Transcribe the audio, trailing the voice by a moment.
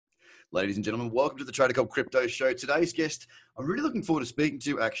Ladies and gentlemen, welcome to the Trader Cobb Crypto Show. Today's guest, I'm really looking forward to speaking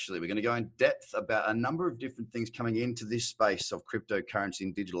to, actually. We're going to go in depth about a number of different things coming into this space of cryptocurrency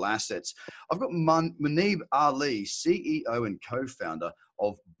and digital assets. I've got Muneeb Ali, CEO and co-founder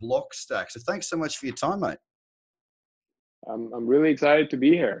of Blockstack. So thanks so much for your time, mate. I'm really excited to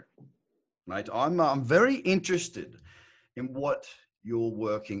be here. Mate, I'm very interested in what you're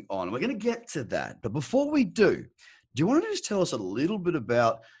working on. We're going to get to that. But before we do you want to just tell us a little bit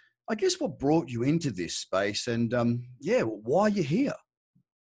about, I guess, what brought you into this space and, why you're here?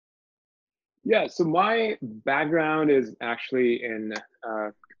 Yeah, so my background is actually in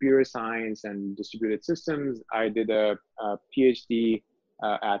computer science and distributed systems. I did a PhD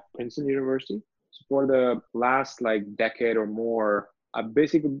at Princeton University. So for the last decade or more, I've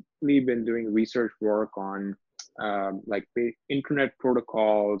basically been doing research work on internet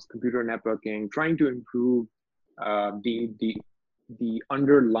protocols, computer networking, trying to improve the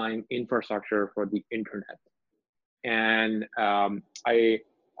underlying infrastructure for the internet. And I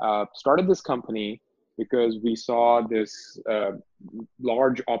started this company because we saw this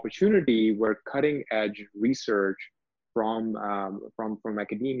large opportunity where cutting edge research from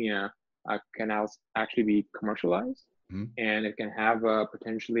academia can actually be commercialized. Mm-hmm. And it can have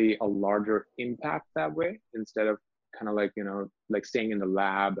potentially a larger impact that way, instead of staying in the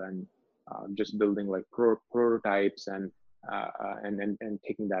lab and just building prototypes and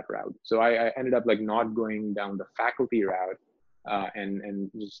taking that route. So I ended up not going down the faculty route and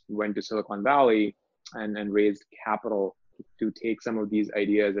just went to Silicon Valley and raised capital to take some of these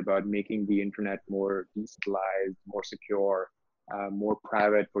ideas about making the internet more decentralized, more secure, more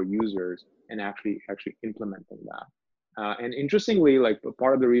private for users, and actually implementing that. And interestingly,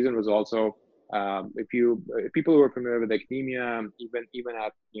 part of the reason was also if people who are familiar with academia, even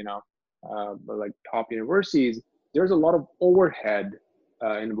at top universities, there's a lot of overhead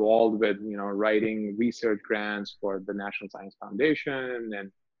involved with writing research grants for the National Science Foundation,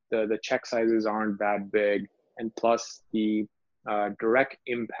 and the check sizes aren't that big, and plus the direct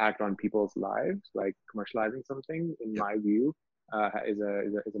impact on people's lives, like commercializing something, in my view, is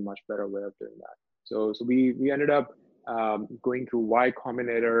a much better way of doing that. So we ended up going through Y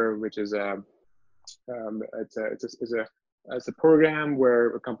Combinator, which is it's a program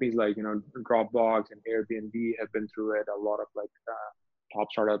where companies like Dropbox and Airbnb have been through it. A lot of top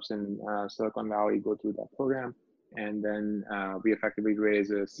startups in Silicon Valley go through that program, and then we effectively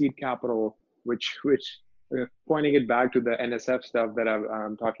raise a seed capital, which pointing it back to the NSF stuff that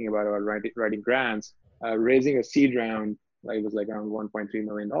I'm talking about writing grants. Raising a seed round, it was around $1.3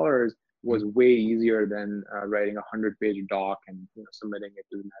 million, was way easier than writing a 100-page doc and submitting it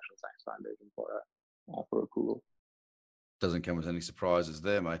to the National Science Foundation for approval. Doesn't come with any surprises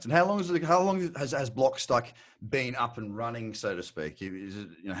there, mate. And how long has Blockstack been up and running, so to speak? Is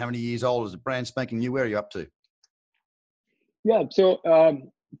it, how many years old? Is it brand spanking new? Where are you up to? Yeah, so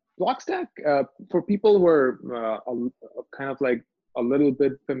Blockstack, for people who are a little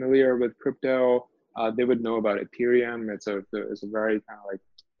bit familiar with crypto, they would know about Ethereum. It's a very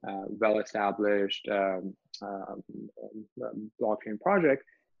well-established blockchain project.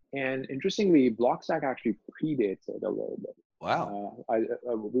 And interestingly, Blockstack actually predates it a little bit. Wow. I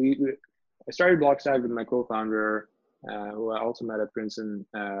started Blockstack with my co-founder, who I also met at Princeton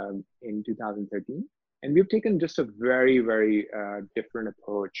in 2013. And we've taken just a very, very different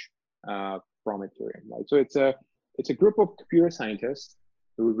approach from Ethereum. Right? So it's a group of computer scientists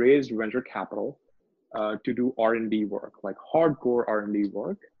who raised venture capital to do R&D work, hardcore R&D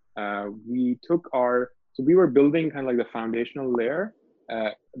work. We were building the foundational layer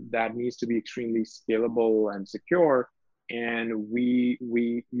that needs to be extremely scalable and secure. And we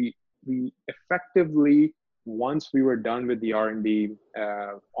effectively, once we were done with the R&D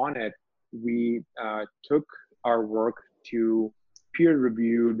on it, we took our work to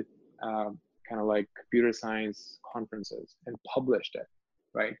peer-reviewed computer science conferences and published it,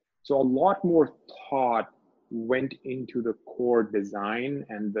 right? So a lot more thought went into the core design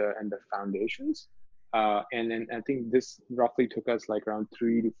and the foundations. And then I think this roughly took us around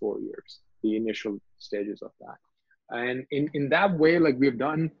 3 to 4 years, the initial stages of that. And in that way, we've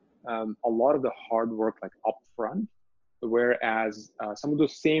done a lot of the hard work upfront, whereas some of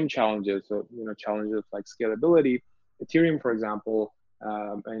those same challenges, challenges like scalability, Ethereum, for example,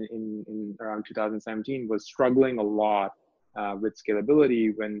 in around 2017 was struggling a lot with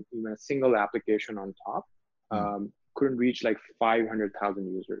scalability when even a single application on top couldn't reach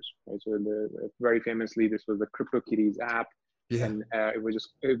 500,000 users. Right? So very famously, this was the CryptoKitties app, and it would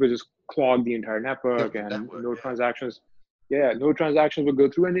just clog the entire network, no transactions. Yeah, no transactions would go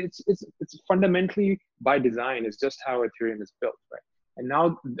through, and it's fundamentally by design. It's just how Ethereum is built, right? And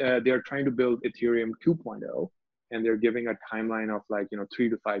now they're trying to build Ethereum 2.0, and they're giving a timeline of like 3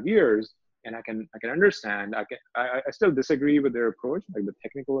 to 5 years. And I can understand. I still disagree with their approach, like the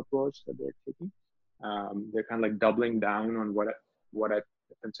technical approach that they're taking. They're kind of like doubling down on what I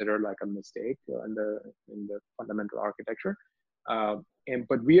consider like a mistake in the fundamental architecture.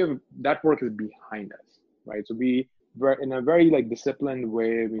 But that work is behind us, right? So we were in a very like disciplined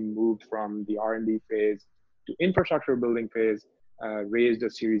way. We moved from the R&D phase to infrastructure building phase, raised a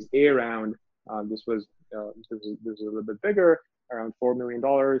Series A round. This was a little bit bigger, around $4 million,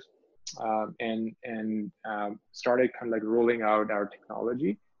 and started kind of like rolling out our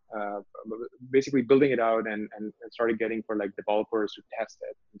technology, basically building it out and started getting for like developers to test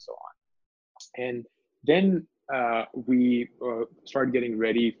it and so on. And then we started getting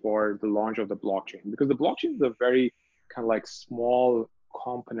ready for the launch of the blockchain, because the blockchain is a very kind of like small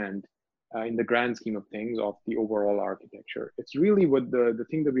component in the grand scheme of things of the overall architecture. It's really what the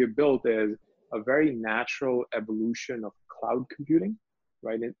thing that we have built is a very natural evolution of cloud computing,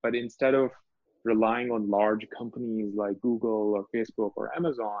 right? But instead of relying on large companies like Google or Facebook or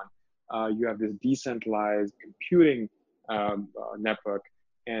Amazon, you have this decentralized computing network,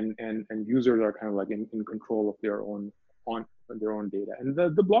 and users are kind of like in control of their own data. And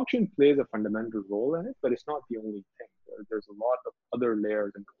the blockchain plays a fundamental role in it, but it's not the only thing. There's a lot of other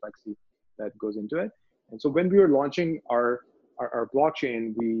layers and complexity that goes into it. And so when we were launching our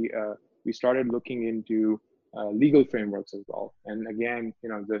blockchain, we started looking into legal frameworks as well. And again,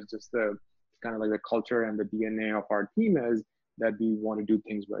 there's just the kind of like the culture and the DNA of our team is that we want to do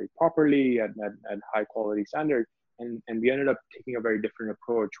things very properly at high quality standard. And we ended up taking a very different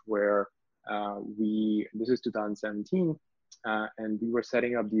approach where this is 2017, and we were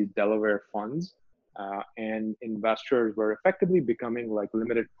setting up these Delaware funds, and investors were effectively becoming like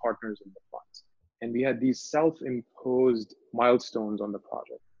limited partners in the funds. And we had these self-imposed milestones on the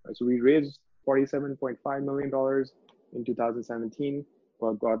project. Right? So we raised $47.5 million in 2017,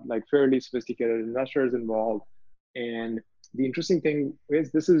 but got like fairly sophisticated investors involved. And the interesting thing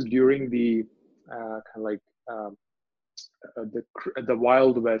is this is during the kind of like the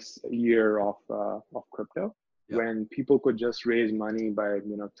Wild West year of crypto, yep, when people could just raise money by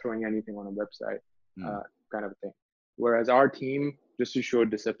throwing anything on a website, kind of a thing. Whereas our team, just to show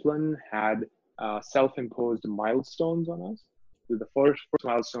discipline, had self-imposed milestones on us. So the first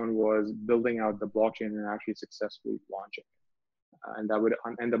milestone was building out the blockchain and actually successfully launching it.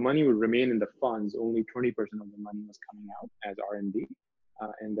 And the money would remain in the funds. Only 20% of the money was coming out as R&D,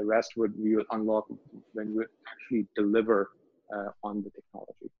 and the rest we would unlock when we would actually deliver on the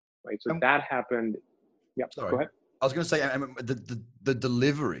technology, right? So that happened. Yeah, go ahead. I was going to say the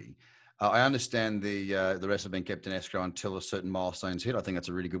delivery. I understand the rest have been kept in escrow until a certain milestone's hit. I think that's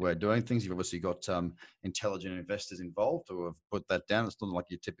a really good way of doing things. You've obviously got intelligent investors involved who have put that down. It's not like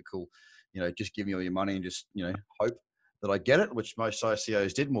your typical, just give me all your money and just, hope that I get it, which most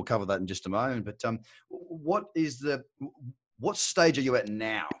ICOs did. And we'll cover that in just a moment. But what stage are you at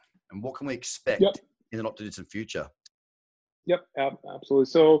now, and what can we expect in the not too distant future? Yep, absolutely.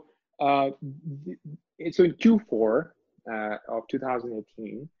 So, so in Q4 of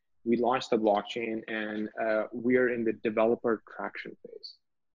 2018, we launched the blockchain, and we are in the developer traction phase,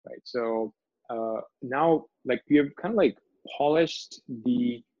 right? So now, like, we have kind of like polished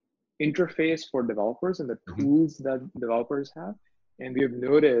the interface for developers and the tools that developers have, and we have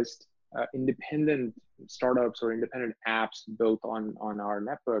noticed independent startups or independent apps built on our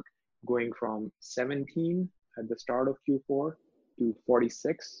network going from 17 at the start of Q4 to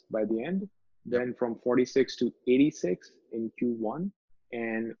 46 by the end, then from 46 to 86 in Q1,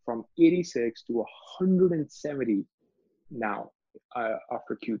 and from 86 to 170 now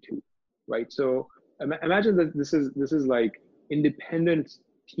after Q2, right? So imagine that this is like independent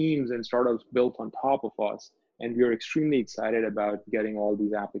teams and startups built on top of us, and we are extremely excited about getting all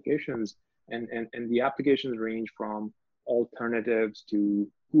these applications. And the applications range from alternatives to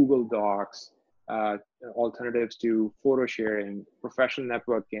Google Docs, alternatives to photo sharing, professional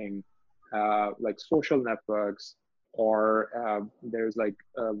networking, like social networks, or there's like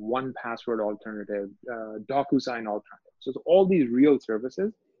 1Password alternative, DocuSign alternative. So it's all these real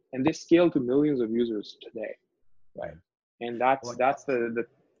services, and they scale to millions of users today, right? And that's the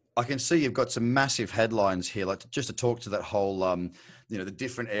I can see you've got some massive headlines here, like just to talk to that whole, the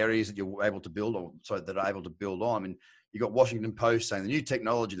different areas that you're able to build on, that are able to build on. I mean, you got Washington Post saying the new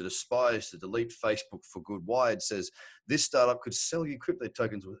technology that aspires to delete Facebook for good. Wired says this startup could sell you crypto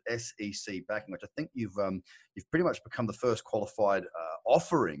tokens with SEC backing, which I think you've pretty much become the first qualified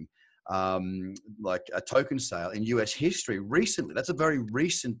offering, like a token sale in US history recently. That's a very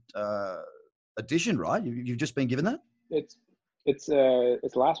recent addition, right? You've just been given that? It's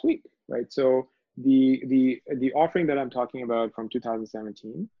last week, right? So the offering that I'm talking about from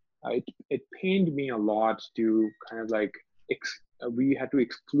 2017, it pained me a lot to kind of like we had to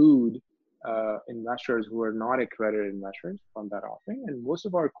exclude investors who are not accredited investors from that offering, and most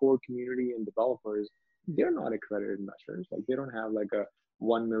of our core community and developers, they're not accredited investors. Like they don't have like a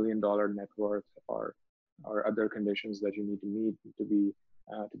 $1 million net worth or other conditions that you need to meet to be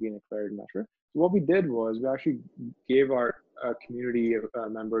an accredited investor. So what we did was we actually gave our community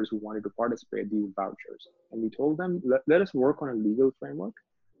members who wanted to participate these vouchers, and we told them, let us work on a legal framework,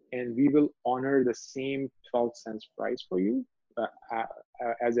 and we will honor the same 12 cents price for you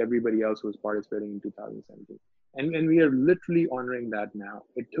as everybody else who was participating in 2017. And we are literally honoring that now.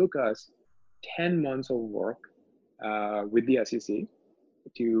 It took us 10 months of work with the SEC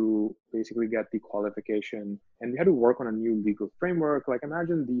to basically get the qualification, and we had to work on a new legal framework. Like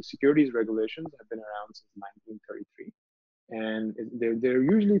imagine the securities regulations have been around since 1933, and they're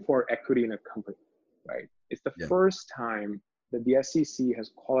usually for equity in a company, right? It's the Yeah. first time that the SEC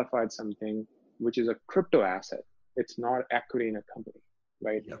has qualified something which is a crypto asset. It's not equity in a company,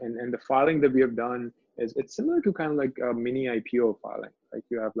 right? Yeah. And the filing that we have done is it's similar to kind of like a mini IPO filing. Like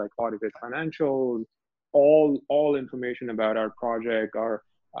you have like audited financials, all information about our project, our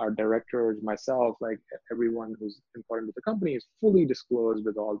directors, myself, like everyone who's important to the company is fully disclosed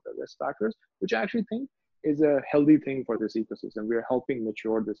with all the risk factors, which I actually think is a healthy thing for this ecosystem. We're helping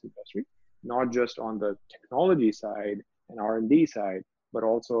mature this industry, not just on the technology side and R&D side, but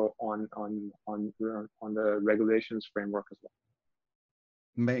also on the regulations framework as well.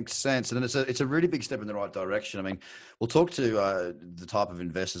 Makes sense, and it's a really big step in the right direction. I mean, we'll talk to the type of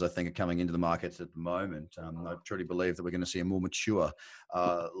investors I think are coming into the markets at the moment. I truly believe that we're going to see a more mature,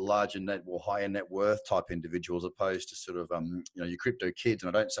 larger net or higher net worth type individuals, opposed to sort of your crypto kids.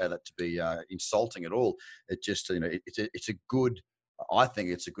 And I don't say that to be insulting at all. It just it's a good. I think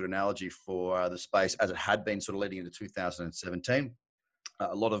it's a good analogy for the space as it had been sort of leading into 2017.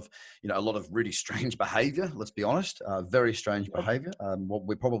 A lot of really strange behavior, let's be honest, very strange behavior, what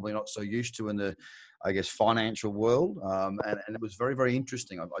we're probably not so used to in the, I guess, financial world. And it was very, very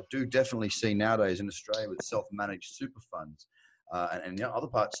interesting. I do definitely see nowadays in Australia with self-managed super funds and other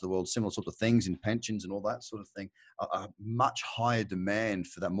parts of the world, similar sort of things in pensions and all that sort of thing, a much higher demand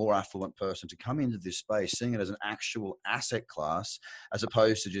for that more affluent person to come into this space, seeing it as an actual asset class, as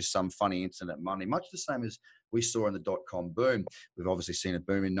opposed to just some funny internet money, much the same as we saw in the dot-com boom. We've obviously seen a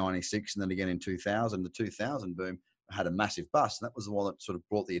boom in 96 and then again in 2000. The 2000 boom had a massive bust. And that was the one that sort of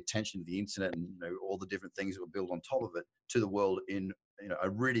brought the attention to the internet and all the different things that were built on top of it to the world in a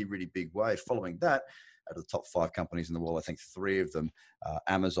really, really big way. Following that, out of the top 5 companies in the world, I think 3 of them,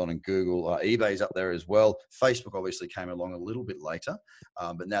 Amazon and Google, eBay's up there as well. Facebook obviously came along a little bit later,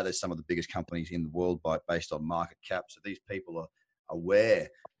 but now there's some of the biggest companies in the world based on market cap. So these people are aware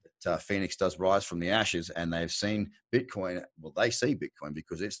Phoenix does rise from the ashes, and they've seen Bitcoin. Well, they see Bitcoin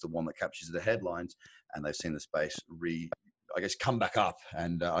because it's the one that captures the headlines, and they've seen the space come back up.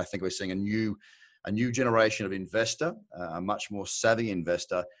 And I think we're seeing a new generation of investor, a much more savvy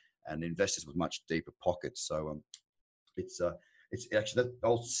investor, and investors with much deeper pockets. So it's actually that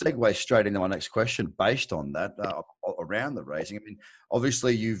I'll segue straight into my next question based on that around the raising. I mean,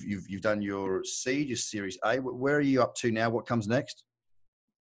 obviously you've done your seed, your Series A. Where are you up to now? What comes next?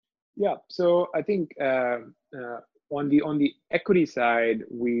 Yeah, so I think on the equity side,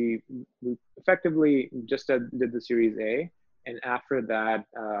 we effectively just did the Series A, and after that,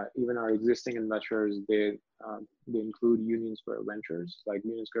 even our existing investors they include Union Square Ventures. Like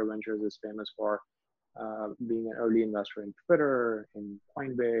Union Square Ventures is famous for being an early investor in Twitter, in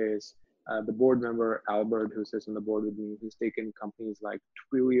Coinbase. The board member Albert, who sits on the board with me, he's taken companies like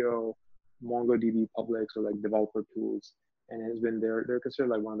Twilio, MongoDB Public, so like developer tools, and has been they're considered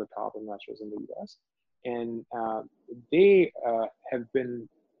like one of the top investors in the US. And they have been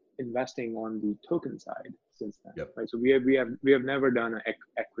investing on the token side since then, Yep. right? So we have never done an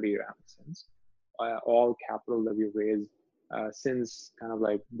equity round since. All capital that we've raised since kind of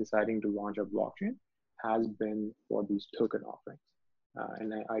like deciding to launch a blockchain has been for these token offerings.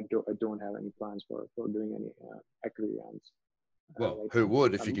 And I don't have any plans for doing any equity rounds. Well, who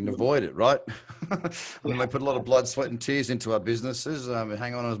would if you can avoid it, right? I mean, they put a lot of blood, sweat, and tears into our businesses.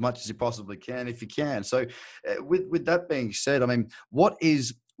 Hang on as much as you possibly can, if you can. So, with that being said, I mean,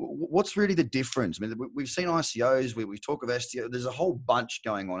 what's really the difference? I mean, we've seen ICOs, we talk of STO. There's a whole bunch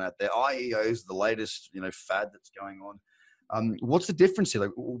going on out there. IEOs, the latest, fad that's going on. What's the difference here?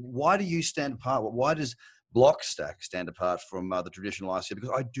 Like, why do you stand apart? Why does Blockstack stand apart from the traditional ICO?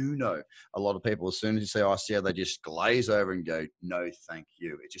 Because I do know a lot of people, as soon as you say ICO, they just glaze over and go, no, thank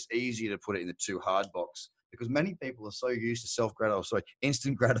you. It's just easier to put it in the too hard box because many people are so used to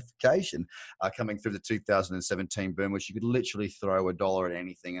instant gratification coming through the 2017 boom, which you could literally throw a dollar at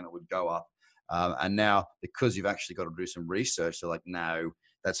anything and it would go up. And now, because you've actually got to do some research, they're like, no,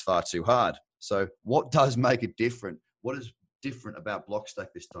 that's far too hard. So what does make it different? What is different about Blockstack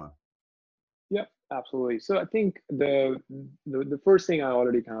this time? Yeah, absolutely. So I think the first thing I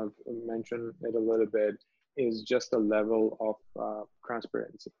already kind of mentioned it a little bit is just the level of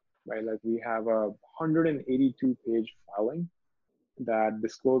transparency, right? Like we have a 182-page filing that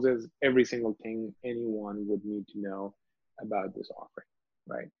discloses every single thing anyone would need to know about this offering,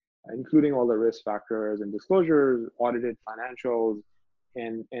 right? Including all the risk factors and disclosures, audited financials.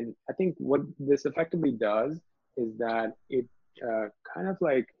 And I think what this effectively does is that it kind of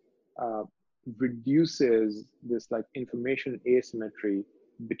like reduces this like information asymmetry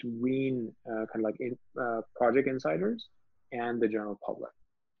between project insiders and the general public,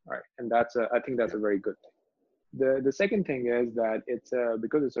 right? And I think that's a very good thing. The second thing is that it's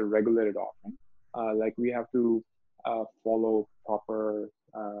because it's a regulated offering, like we have to follow proper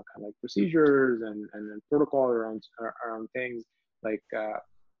kind of like procedures and protocol around things like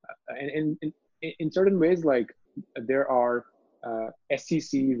and in certain ways, like there are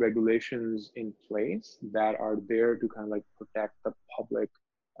SEC regulations in place that are there to kind of like protect the public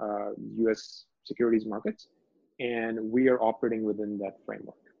U.S. securities markets, and we are operating within that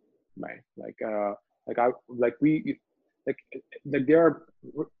framework, right? Like there are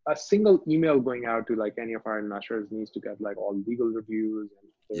a single email going out to like any of our investors needs to get like all legal reviews, and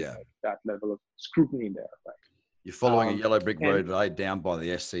there's like that level of scrutiny there, right? You're following a yellow brick road laid down by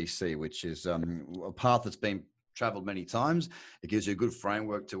the SEC, which is a path that's been traveled many times. It gives you a good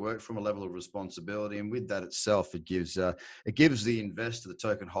framework to work from, a level of responsibility, and with that itself, it gives the investor, the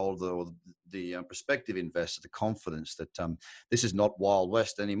token holder, or the prospective investor, the confidence that this is not Wild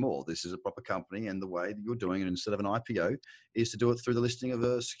West anymore. This is a proper company, and the way that you're doing it instead of an IPO is to do it through the listing of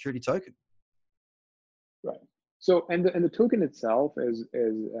a security token. Right. So, and the token itself is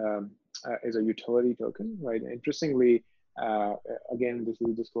a utility token, right? Interestingly, again, this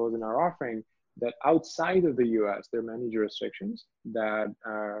is disclosed in our offering, that outside of the US, there are many jurisdictions that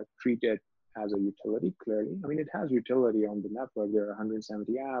treat it as a utility, clearly. I mean, it has utility on the network. There are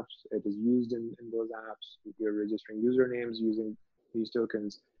 170 apps. It is used in those apps. You're registering usernames using these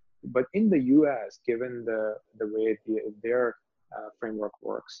tokens. But in the US, given the way their framework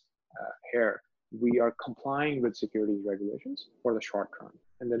works here, we are complying with securities regulations for the short term.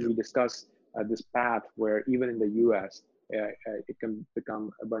 And then we discuss this path where even in the US, it can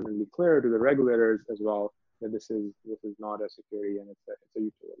become abundantly clear to the regulators as well that this is not a security and it's a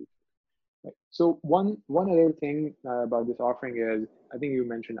utility. Right. So one other thing about this offering is, I think you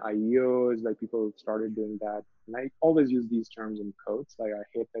mentioned IEOs, like people started doing that. And I always use these terms in quotes, like I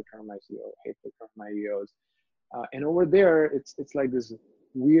hate the term ICO, hate the term IEOs. And over there, it's like this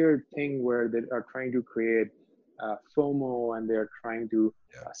weird thing where they are trying to create FOMO, and they're trying to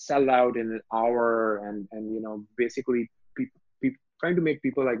sell out in an hour, and basically trying to make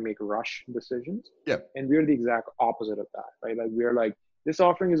people like make rush decisions. And we're the exact opposite of that, right? Like we're like, this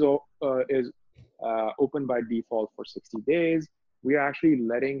offering is open by default for 60 days. We are actually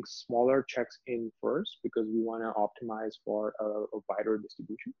letting smaller checks in first because we want to optimize for a wider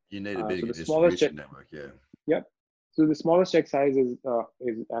distribution. You need a bigger distribution network, Yep. So the smallest check size is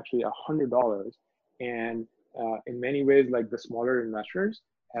actually $100, and in many ways, like the smaller investors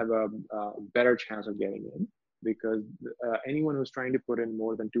have a better chance of getting in, because anyone who's trying to put in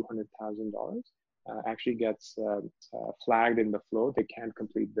more than $200,000 actually gets flagged in the flow. They can't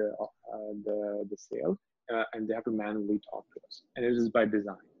complete the sale, and they have to manually talk to us. And it is by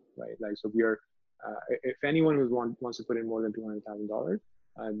design, right? Like, so we are, if anyone who wants to put in more than $200,000,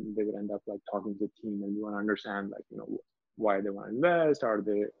 they would end up like talking to the team, and we want to understand like, why they want to invest. Are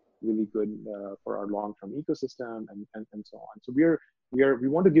they really good for our long-term ecosystem, and so on. So we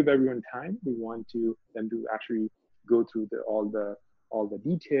want to give everyone time. We want them to actually go through all the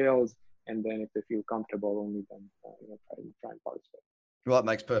details, and then if they feel comfortable, only then try and participate. Well, it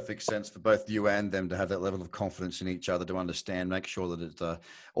makes perfect sense for both you and them to have that level of confidence in each other, to understand, make sure that it's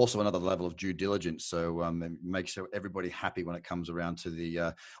also another level of due diligence. So make sure everybody happy when it comes around to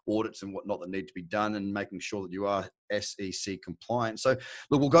the audits and whatnot that need to be done, and making sure that you are SEC compliant. So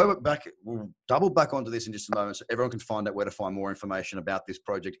look, we'll double back onto this in just a moment, so everyone can find out where to find more information about this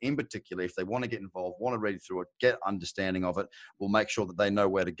project. In particular, if they want to get involved, want to read through it, get understanding of it, we'll make sure that they know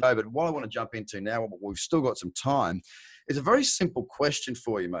where to go. But what I want to jump into now, we've still got some time, is a very simple question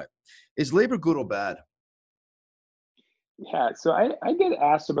for you, mate. Is Libra good or bad? Yeah, so I get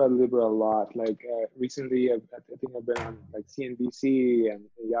asked about Libra a lot. Like recently, I think I've been on like CNBC and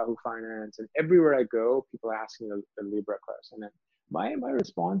Yahoo Finance, and everywhere I go, people ask me the Libra question. And my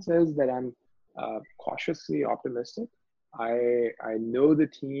response is that I'm cautiously optimistic. I know the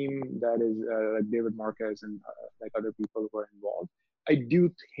team that is like David Marquez and like other people who are involved. I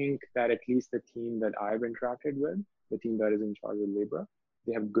do think that at least the team that I've interacted with, the team that is in charge of Libra,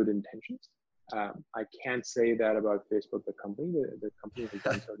 they have good intentions. I can't say that about Facebook, the company. The company has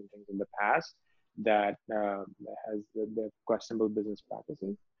done certain things in the past that has the questionable business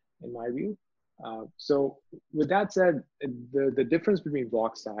practices, in my view. So, with that said, the difference between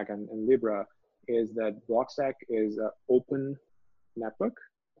Blockstack and Libra is that Blockstack is an open network.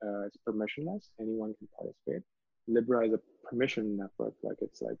 It's permissionless. Anyone can participate. Libra is a permission network. Like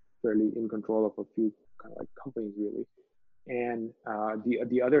it's like fairly in control of a few kind of like companies, really. And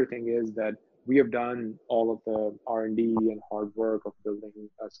the other thing is that we have done all of the R&D and hard work of building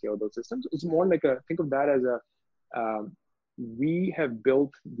scalable systems. It's more like think of that as we have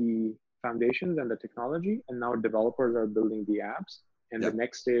built the foundations and the technology, and now developers are building the apps. And the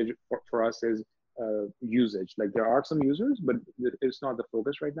next stage for us is usage. Like there are some users, but it's not the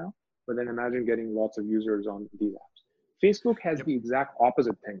focus right now. But then imagine getting lots of users on these apps. Facebook has the exact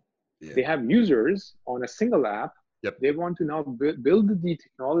opposite thing. They have users on a single app. They want to now build the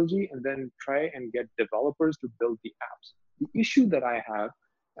technology and then try and get developers to build the apps. The issue that I have,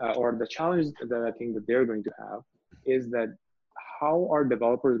 or the challenge that I think that they're going to have, is that how are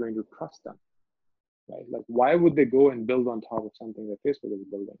developers going to trust them? Right? Like, why would they go and build on top of something that Facebook is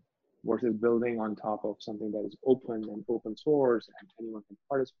building versus building on top of something that is open and open source and anyone can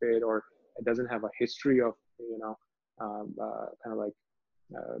participate, or it doesn't have a history of, kind of like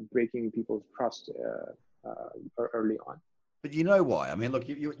breaking people's trust early on. But you know why? I mean, look,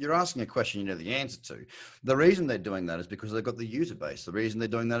 you're asking a question you know the answer to. The reason they're doing that is because they've got the user base. The reason they're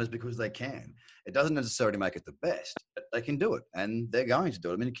doing that is because they can. It doesn't necessarily make it the best, but they can do it, and they're going to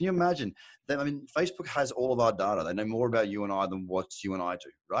do it. I mean, can you imagine? I mean, Facebook has all of our data. They know more about you and I than what you and I do,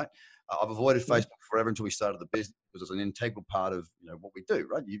 right? I've avoided Facebook forever until we started the business because it's an integral part of what we do,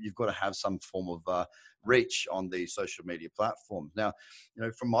 right? You've got to have some form of reach on the social media platforms. Now,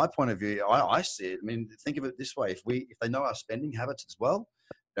 from my point of view, I see it. I mean, think of it this way: if they know our spending habits as well,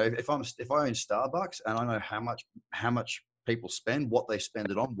 if I own Starbucks and I know how much people spend, what they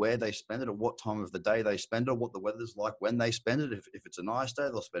spend it on, where they spend it, at what time of the day they spend it, what the weather's like when they spend it. If it's a nice day,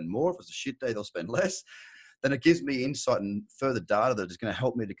 they'll spend more. If it's a shit day, they'll spend less. Then it gives me insight and further data that is going to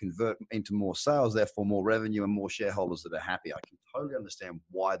help me to convert into more sales, therefore more revenue and more shareholders that are happy. I can totally understand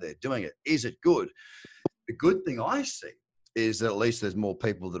why they're doing it. Is it good? The good thing I see is that at least there's more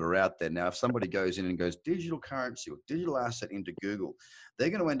people that are out there. Now, if somebody goes in and goes digital currency or digital asset into Google,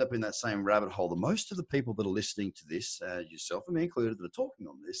 they're going to end up in that same rabbit hole. The most of the people that are listening to this, yourself and me included, that are talking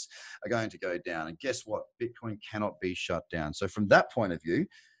on this, are going to go down. And guess what? Bitcoin cannot be shut down. So from that point of view,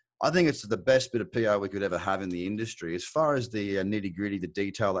 I think it's the best bit of PR we could ever have in the industry. As far as the nitty gritty, the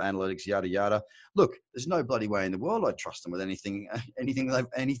detail, the analytics, yada yada. Look, there's no bloody way in the world I'd trust them with anything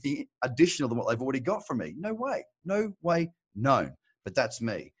additional than what they've already got from me. No way, known. But that's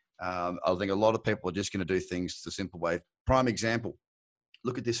me. I think a lot of people are just going to do things the simple way. Prime example.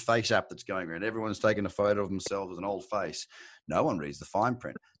 Look at this face app that's going around. Everyone's taking a photo of themselves with an old face. No one reads the fine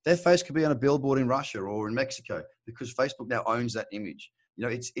print. Their face could be on a billboard in Russia or in Mexico because Facebook now owns that image.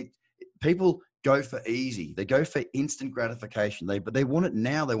 People go for easy. They go for instant gratification. But they want it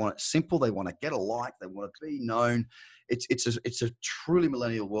now. They want it simple. They want to get a like. They want to be known. It's a truly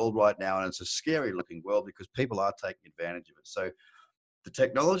millennial world right now, and it's a scary looking world because people are taking advantage of it. So the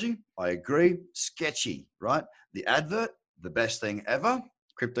technology, I agree, sketchy, right? The advert, the best thing ever.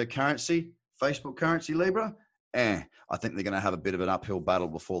 Cryptocurrency, Facebook currency, Libra. I think they're going to have a bit of an uphill battle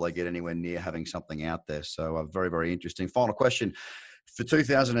before they get anywhere near having something out there. So very, very interesting. Final question. For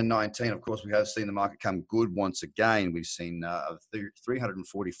 2019, of course, we have seen the market come good once again. We've seen a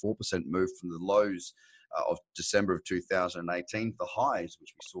 344% move from the lows of December of 2018, the highs,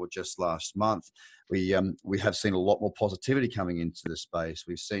 which we saw just last month. We have seen a lot more positivity coming into the space.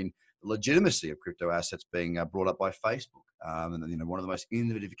 We've seen the legitimacy of crypto assets being brought up by Facebook. And one of the most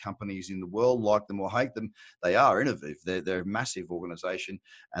innovative companies in the world, like them or hate them, they are innovative. They're a massive organization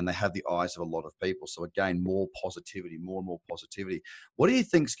and they have the eyes of a lot of people. So again, more positivity, more and more positivity. What do you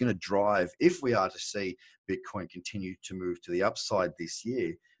think is going to drive, if we are to see Bitcoin continue to move to the upside this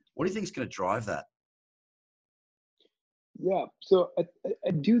year, what do you think is going to drive that? Yeah, so I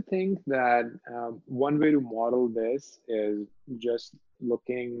do think that one way to model this is just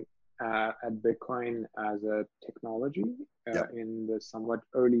looking at Bitcoin as a technology in the somewhat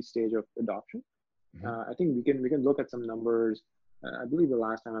early stage of adoption. Mm-hmm. I think we can look at some numbers. I believe the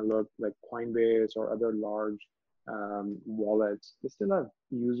last time I looked, like Coinbase or other large wallets, they still have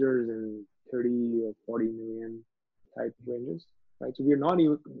users in 30 or 40 million type ranges, right? So we're not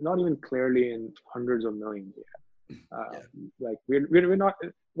even clearly in hundreds of millions yet. Yeah. Like we're not,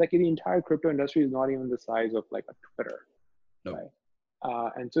 like, the entire crypto industry is not even the size of like a Twitter, No. right?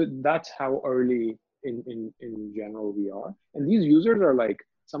 And so that's how early in general we are. And these users are like,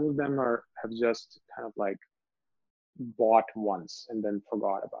 some of them have just kind of like bought once and then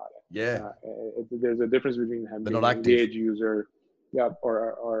forgot about it. Yeah. There's a difference between They're being not an active. engaged user, yeah,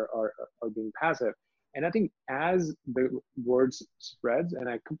 or being passive. And I think as the word spreads, and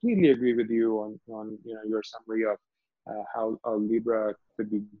I completely agree with you on your summary of how Libra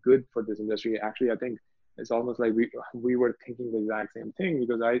could be good for this industry. Actually, I think it's almost like we were thinking the exact same thing,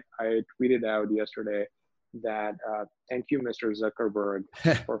 because I tweeted out yesterday that thank you, Mr. Zuckerberg,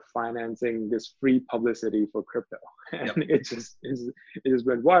 for financing this free publicity for crypto. And Yep. it just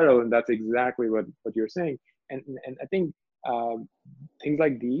went viral, and that's exactly what you're saying. And I think things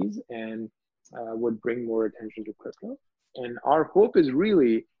like these and would bring more attention to crypto. And our hope is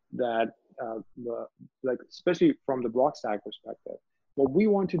really that especially from the Blockstack perspective, what we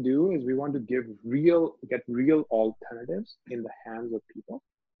want to do is we want to get real alternatives in the hands of people.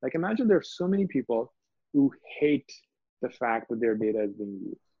 Like, imagine there's so many people who hate the fact that their data is being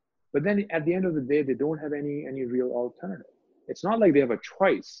used, but then at the end of the day, they don't have any real alternative. It's not like they have a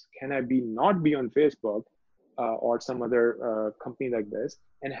choice. Can I not be on Facebook or some other company like this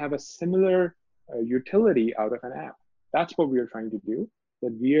and have a similar utility out of an app? That's what we are trying to do.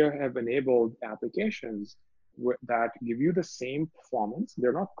 That we have enabled applications that give you the same performance.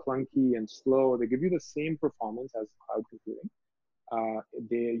 They're not clunky and slow. They give you the same performance as cloud computing.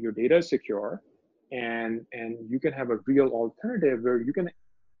 Your data is secure, and you can have a real alternative where you can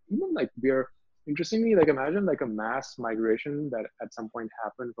even, like, interestingly, like, imagine like a mass migration that at some point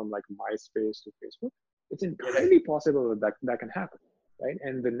happened from like MySpace to Facebook. It's entirely possible that can happen, right?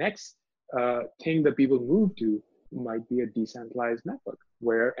 And the next thing that people move to might be a decentralized network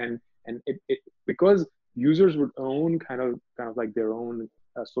where and it because users would own kind of like their own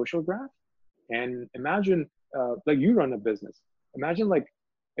social graph. And imagine like, you run a business. Imagine like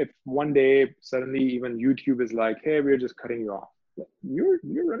if one day suddenly even YouTube is like, hey, we're just cutting you off. You're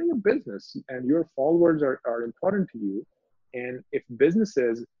running a business, and your followers are important to you. And if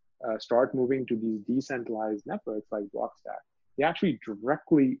businesses start moving to these decentralized networks like Blockstack, they actually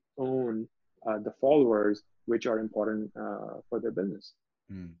directly own the followers, which are important for their business.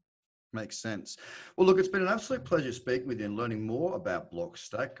 Makes sense. Well, look, it's been an absolute pleasure speaking with you and learning more about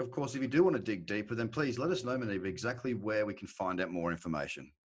Blockstack. Of course, if you do want to dig deeper, then please let us know, Muneeb, exactly where we can find out more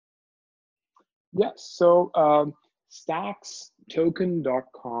information. Yes. So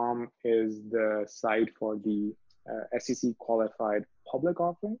stackstoken.com is the site for the SEC qualified public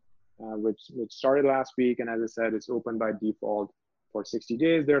offering, which started last week. And as I said, it's open by default for 60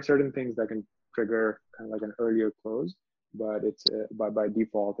 days. There are certain things that can trigger kind of like an earlier close, but it's by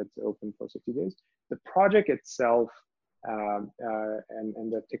default, it's open for 60 days. The project itself and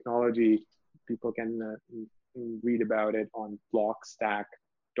the technology, people can read about it on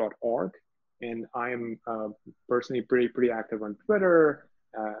blockstack.org. And I'm personally pretty active on Twitter,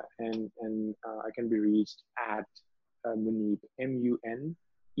 and I can be reached at Muneeb, MUNEEB.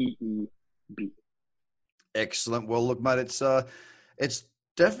 Excellent. Well, look, mate, it's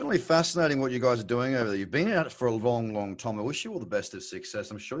definitely fascinating what you guys are doing over there. You've been at it for a long, long time. I wish you all the best of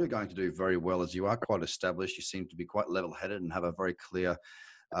success. I'm sure you're going to do very well, as you are quite established. You seem to be quite level-headed and have a very clear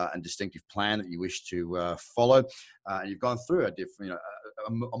and distinctive plan that you wish to follow. And you've gone through a different, a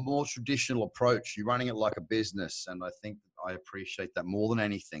more traditional approach. You're running it like a business, and I think I appreciate that more than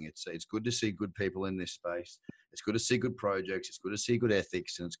anything. It's good to see good people in this space. It's good to see good projects. It's good to see good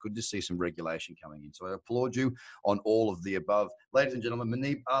ethics, and it's good to see some regulation coming in. So I applaud you on all of the above. Ladies and gentlemen,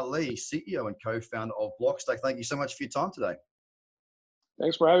 Muneeb Ali, CEO and co-founder of Blockstack. Thank you so much for your time today.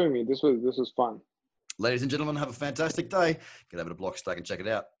 Thanks for having me. This was fun. Ladies and gentlemen, have a fantastic day. Get over to Blockstack and check it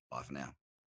out. Bye for now.